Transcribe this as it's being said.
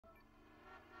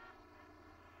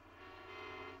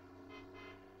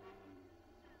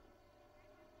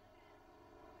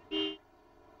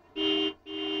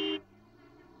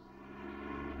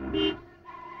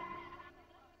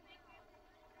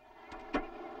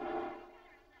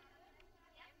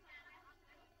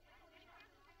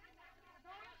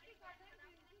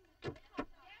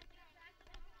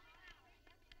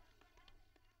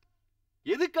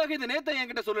எதுக்காக இத நேத்து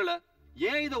என்கிட்ட சொல்லல?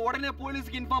 ஏன் இத உடனே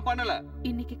போலீஸ்க்கு இன்ஃபார்ம் பண்ணல?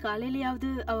 இன்னைக்கு காலையிலயாவது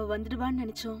அவ வந்துடுவான்னு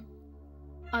நினைச்சோம்.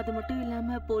 அது மட்டும்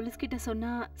இல்லாம போலீஸ் கிட்ட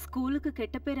சொன்னா ஸ்கூலுக்கு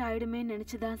கெட்ட பேர் ஆயிடுமே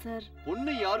நினைச்சுதான் சார்.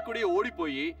 பொண்ணு யார் கூடயே ஓடி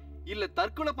போய் இல்ல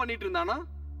தற்கொலை பண்ணிட்டு இருந்தானா?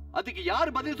 அதுக்கு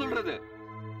யார் பதில் சொல்றது?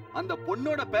 அந்த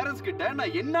பொண்ணோட பேரண்ட்ஸ் கிட்ட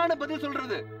நான் என்னன்னு பதில்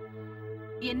சொல்றது?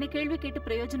 என்ன கேள்வி கேட்டு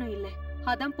பிரயோஜனம் இல்ல.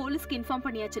 அதான் போலீஸ்க்கு இன்ஃபார்ம்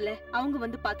பண்ணியாச்சுல, அவங்க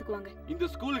வந்து பாத்துக்குவாங்க. இந்த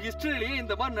ஸ்கூல் ஹிஸ்டரியிலேயே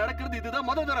இந்த மாதிரி நடக்கிறது இதுதான்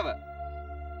முதல் தடவை.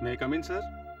 May come in sir?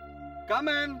 Come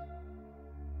in.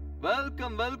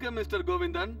 Welcome welcome mister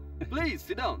Govindan. Please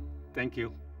sit down. Thank you.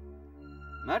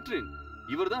 மேட்ரின்,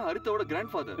 இவர்தான் ஹரிதாவோட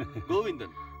கிராண்ட்ஃபாதர்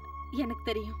கோவிந்தன். எனக்கு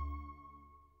தெரியும்.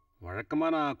 வழக்கமா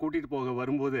நான் கூட்டிட்டு போக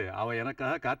வரும்போது அவ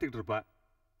எனக்காக காத்துக்கிட்டு இருப்பா.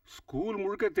 ஸ்கூல்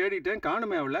முழுக்க தேடிட்டேன்,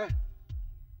 காணுமே அவள.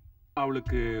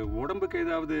 அவளுக்கு உடம்புக்கு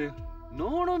ஏதாவது?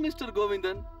 நோ நோ மிஸ்டர்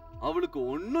கோவிந்தன், அவளுக்கு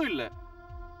ஒண்ணும் இல்ல.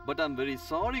 But I'm very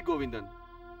sorry Govindan.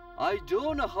 I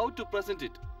don't know how to present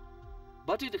it,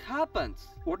 but it happens.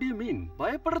 What do you mean?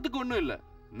 பயப்படுறதுக்கு ஒண்ணும் இல்ல.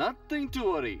 Nothing to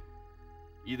worry.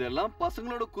 இதெல்லாம்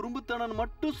பசங்களோட குறும்புத்தனம்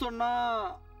மட்டும் சொன்னா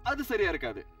அது சரியா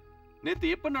இருக்காது.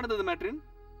 நேத்து எப்ப நடந்தது மேட்ரின்?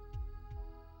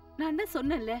 நான் தான்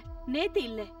சொன்னேன்ல, நேத்து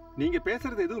இல்ல. நீங்க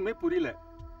பேசுறது எதுவுமே புரியல.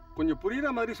 கொஞ்சம்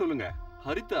புரியுற மாதிரி சொல்லுங்க.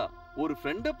 ஹரிதா ஒரு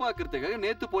ஃப்ரெண்ட பாக்குறதுக்காக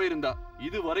நேத்து போயிருந்தா.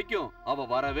 இது வரைக்கும் அவ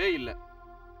வரவே இல்ல.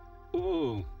 ஓ,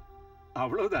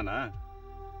 அவ்வளவுதானா?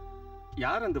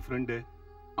 யார் அந்த ஃப்ரெண்டு?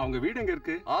 அவங்க வீடு எங்க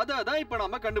இருக்கு? அதான் இப்ப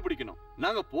நாம கண்டுபிடிக்கணும்.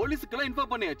 நாங்க போலீஸுக்கெல்லாம்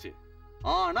இன்ஃபார்ம் பண்ணியாச்சு.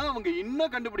 ஆனா அவங்க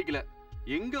இன்னும் கண்டுபிடிக்கல.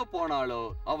 எங்க போனாலோ,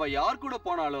 அவ யார் கூட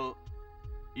போனாலோ,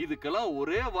 இதுக்கெல்லாம்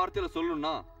ஒரே வார்த்தையில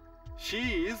சொல்லணும்னா she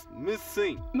is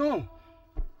missing. No.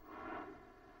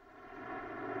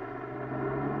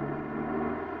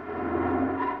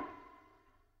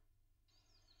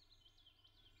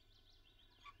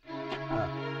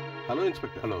 Hello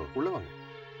inspector. Hello, உள்ள வாங்க.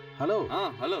 ஹலோ.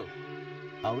 ஹலோ.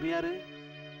 அவர் யாரு?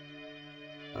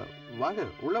 வாங்க,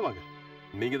 உள்ள வாங்க.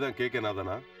 நீங்க தான் கேக்க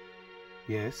நாதனா?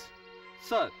 எஸ்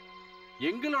சார்,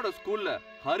 எங்களோட ஸ்கூல்ல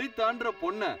ஹரிதான்ற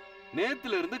பொண்ண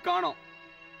நேத்துல இருந்து காணோம்.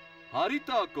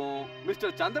 ஹரிதாக்கும்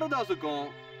மிஸ்டர் சந்திரதாஸுக்கும்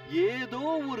ஏதோ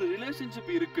ஒரு ரிலேஷன்ஷிப்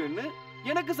இருக்குன்னு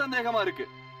எனக்கு சந்தேகமா இருக்கு.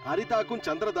 ஹரிதாக்கும்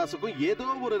சந்திரதாஸுக்கும் ஏதோ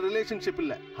ஒரு ரிலேஷன்ஷிப்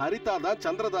இல்ல. ஹரிதா தான்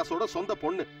சந்திரதாஸோட சொந்த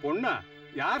பொண்ணு. பொண்ணா?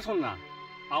 யார் சொன்னா?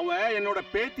 அவ என்னோட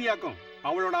பேத்தியாக்கும்.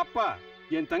 அவளோட அப்பா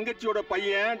என் தங்கச்சியோட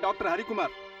பையன் டாக்டர்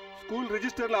ஹரிகுமார். ஸ்கூல்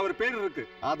ரெஜிஸ்டர்ல அவர் பேர் இருக்கு.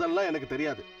 அதெல்லாம் எனக்கு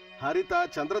தெரியாது. ஹரிதா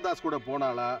சந்திரதாஸ் கூட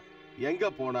போனாளா, எங்க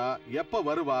போனா, எப்ப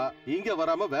வருவா, இங்க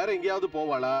வராம வேற எங்கேயாவது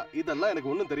போவாளா, இதெல்லாம்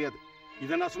எனக்கு ஒண்ணும் தெரியாது.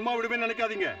 இதை நான் சும்மா விடுவேன்னு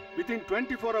நினைக்காதீங்க. வித்தின்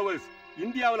 24 hours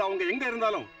இந்தியாவில் அவங்க எங்க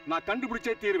இருந்தாலும் நான்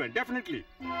கண்டுபிடிச்சே தீருவேன். டெஃபினெட்லி.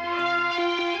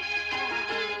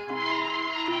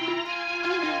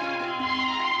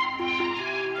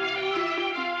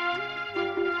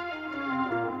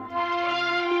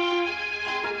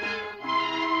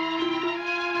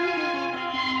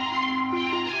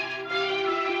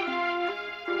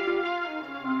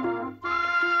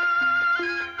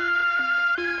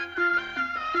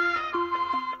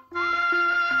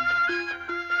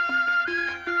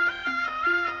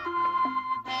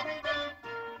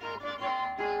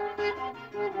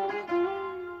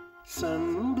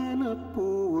 சந்தனப்பூ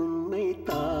உன்னை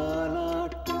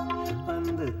தாலாட்டு,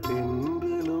 அந்த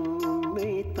தென்றலும்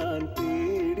உன்னை தான்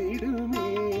தேடிடுமே.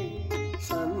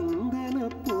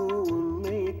 சந்தனப்பூ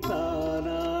உன்னை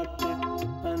தாலாட்டு,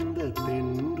 அந்த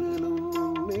தென்றலும்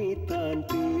உன்னை தான்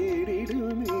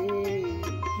தேடிடுமே.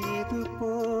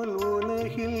 இதுபோல்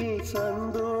உலகில்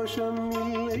சந்தோஷம்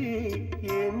இல்லை,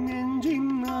 என்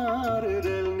நெஞ்சின்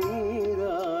ஆறுதல்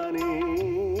நீதானே.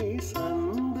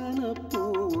 சந்தனப்பூ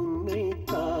உன்னை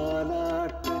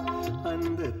தாலாட்ட,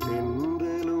 அந்த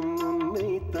தென்றலும் உன்னை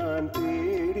தான்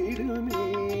தேடிடுமே.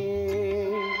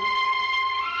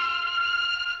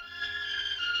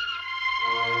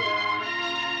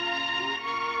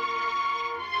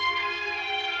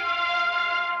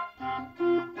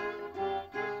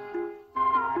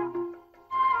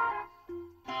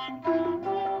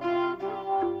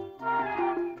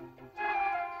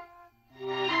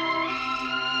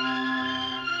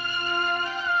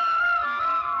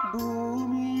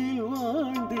 பூமியில்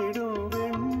வாழ்ந்திடும்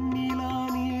வெண்ணிலா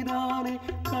நீதானே,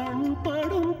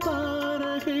 கண்படும்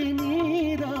தாரகை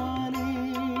நீதானே.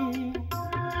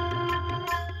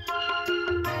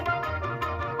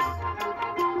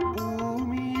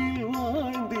 பூமியில்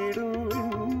வாழ்ந்திடும்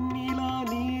வெண்ணிலா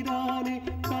நீதானே,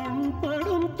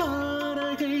 கண்படும்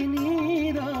தாரகை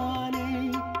நீதானே.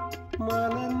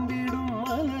 மலர்ந்திடும்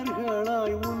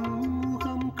மலர்களாய்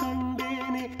உன்முகம்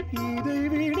கண்டேனே,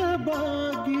 இதைவிட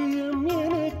பாக்கியம்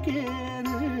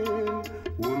எனக்கேது.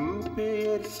 உன்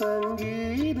பெயர்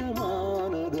சங்கீதமானதன்றோ.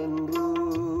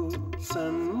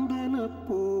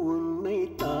 சந்தனப்பூ உன்னை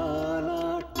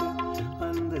தாலாட்ட,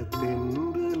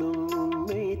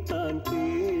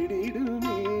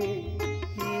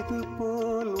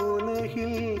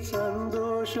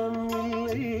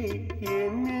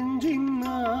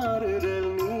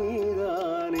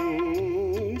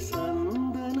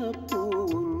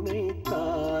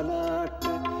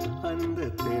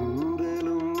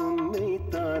 தென்றலும் உன்னை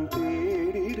தான்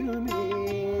தேடிடுமே.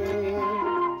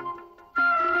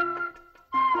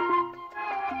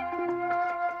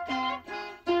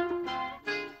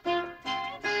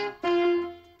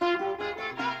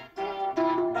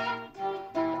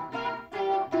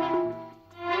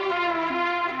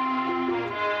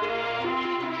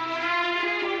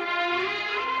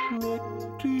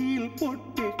 நெற்றியில்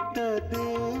பொட்டிட்ட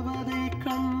தேவதை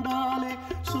கண்டாலே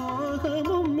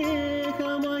சோகமும்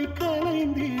மேகமாய்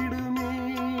கலைந்திடுமே.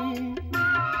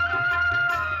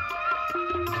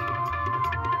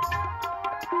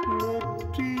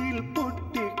 நெற்றியில்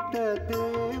பொட்டிட்ட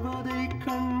தேவதை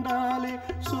கண்டாலே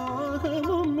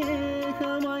சோகமும்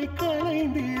மேகமாய்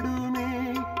கலைந்திடுமே.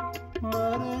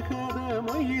 மரகத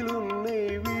மயில் உன்னை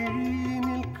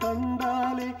விழியினில்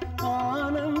கண்டாலே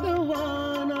ஆனந்த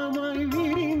வானமாய்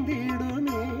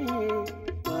விரிந்திடுமே.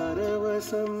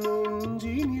 பரவசம்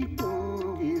நெஞ்சினில்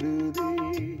பொங்கிடுதே.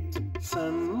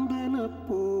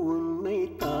 சந்தனப்பூ உன்னை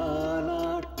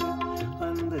தாலாட்ட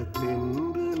அந்த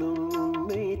தென்றலும்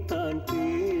உன்னை தான்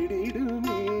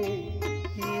தேடிடுமே.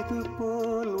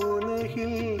 இதுபோல்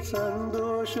உலகில்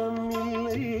சந்தோஷம்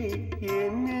இல்லை,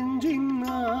 என் நெஞ்சின்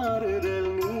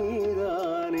ஆறுதல்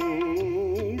நீதானே.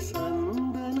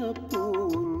 சந்தனப்பூ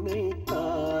உன்னை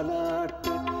தாலாட்ட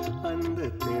அந்த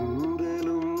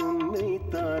தென்றலும் உன்னை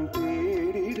தான்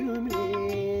தேடிடுமே.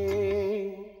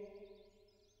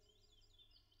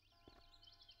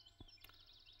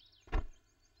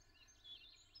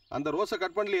 அந்த ரோஸை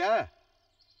கட் பண்ணலையா?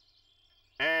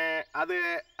 அது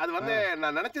அது வந்து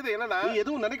நான் நினைச்சது என்னன்னா, நீ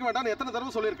எதுவும் நினைக்க வேண்டாம்னு எத்தனை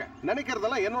தடவை சொல்லியிருக்கேன்.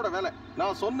 நினைக்கிறதெல்லாம் என்னோட வேலை.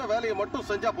 நான் சொன்ன வேலையை மட்டும்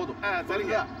செஞ்சா போதும்.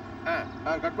 சரிங்க.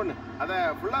 கட் பண்ணு. அத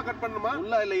ஃபுல்லா கட் பண்ணணுமா?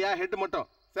 ஃபுல்லா இல்லையா, ஹெட் மட்டும்.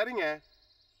 சரிங்க.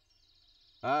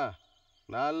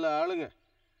 நல்ல ஆளுங்க.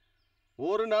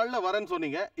 ஒரு நாள்ல வரேன்னு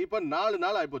சொன்னீங்க, இப்ப 4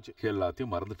 நாள் ஆயிப்போச்சு.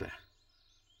 எல்லாத்தையும் மறந்துட்டேன்.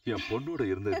 என் பொண்ணோட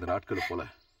இருந்த இந்த நாட்களை போல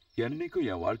என்னைக்கும்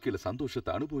என் வாழ்க்கையில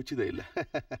சந்தோஷத்தை அனுபவிச்சதே இல்லை.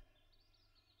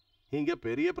 இங்க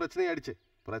பெரிய பிரச்சனை ஆயிடுச்சு.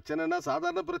 பிரச்சனைனா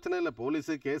சாதாரண பிரச்சனை இல்ல,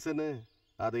 போலீஸ் கேஸ்ன்னு.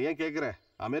 அதை ஏன் கேக்குற?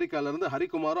 அமெரிக்கால இருந்து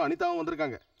ஹரிகுமாரும் அனிதாவும்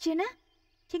வந்திருக்காங்க. என்ன,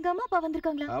 எங்க அம்மா அப்பா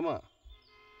வந்திருக்காங்களா? ஆமா.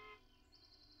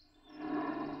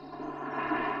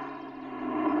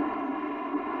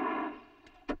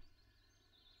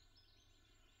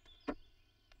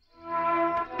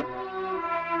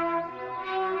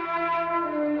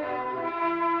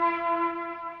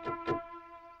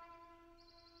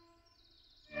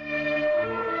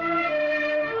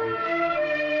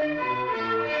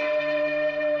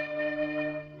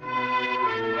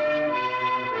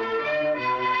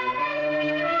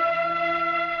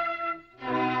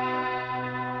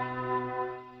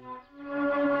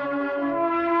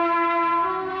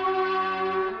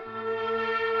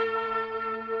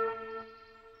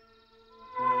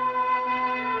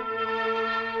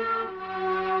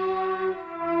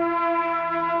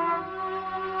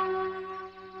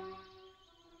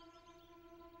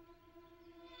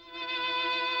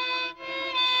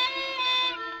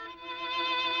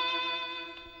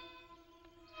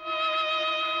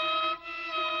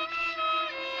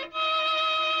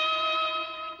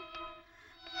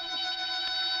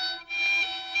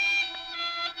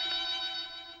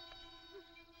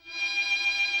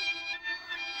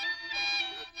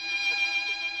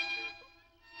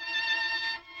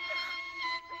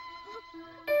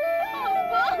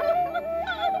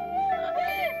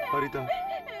 ஹரிதா,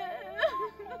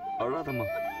 அழாதம்மா,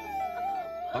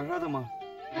 அழாதம்மா.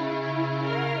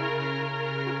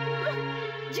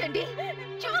 ஜெண்டி,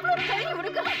 சும்மா கை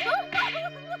விடுங்க.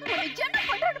 உன்னை என்ன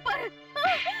பண்றேன்னு பாரு.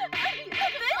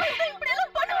 இப்படி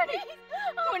எல்லாம் பண்ணுவாடி.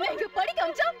 உன்னை இங்க படிக்க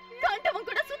அமிச்சா காண்டவன்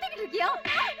கூட சுத்திக்கிட்டு இருக்கியா?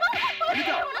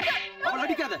 அனிதா, அவளை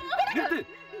அடிக்காத. நிறுத்து.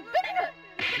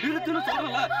 நிறுத்துன்னு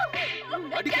சொல்றல.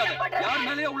 அடிக்காத. யார்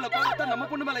மேலயே உள்ள கோபத்தை நம்ம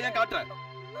பொண்ணு மேல ஏன் காட்டுற?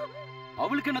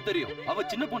 அவளுக்கு என்ன தெரியும்? அவ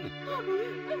சின்ன பொண்ணு.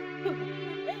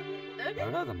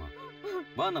 அழாதம்மா,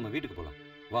 வா நம்ம வீட்டுக்கு போலாம்.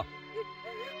 வா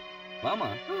வாமா.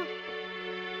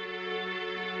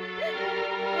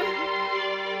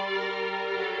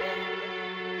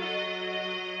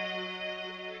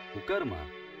 உட்காருமா.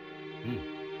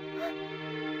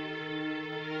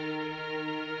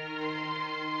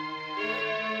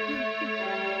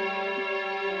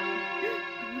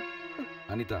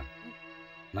 அனிதா,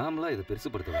 நாமளா இதை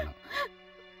பெருசுப்படுத்த வேணாம்.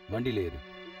 வண்டியில ஏறு.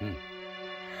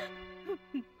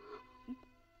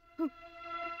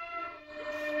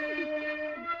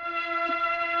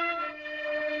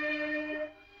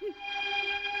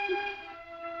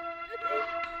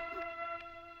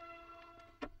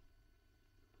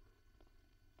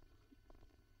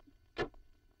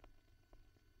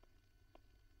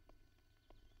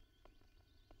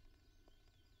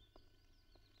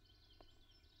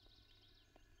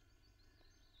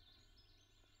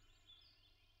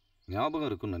 ஞாபகம்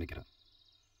இருக்குன்னு நினைக்கிறேன்.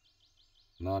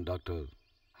 நான் doctor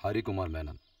Harikumar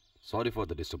Menon. Sorry for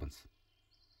the disturbance.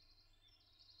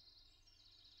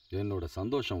 என்னோட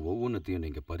சந்தோஷம் ஒவ்வொன்றத்தையும்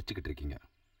நீங்கள் பறிச்சுக்கிட்டு இருக்கீங்க.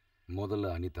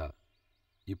 முதல்ல அனிதா,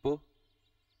 இப்போ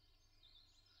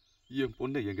என்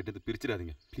பொண்ணை என்கிட்ட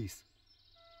பிரிச்சிடாதீங்க ப்ளீஸ்.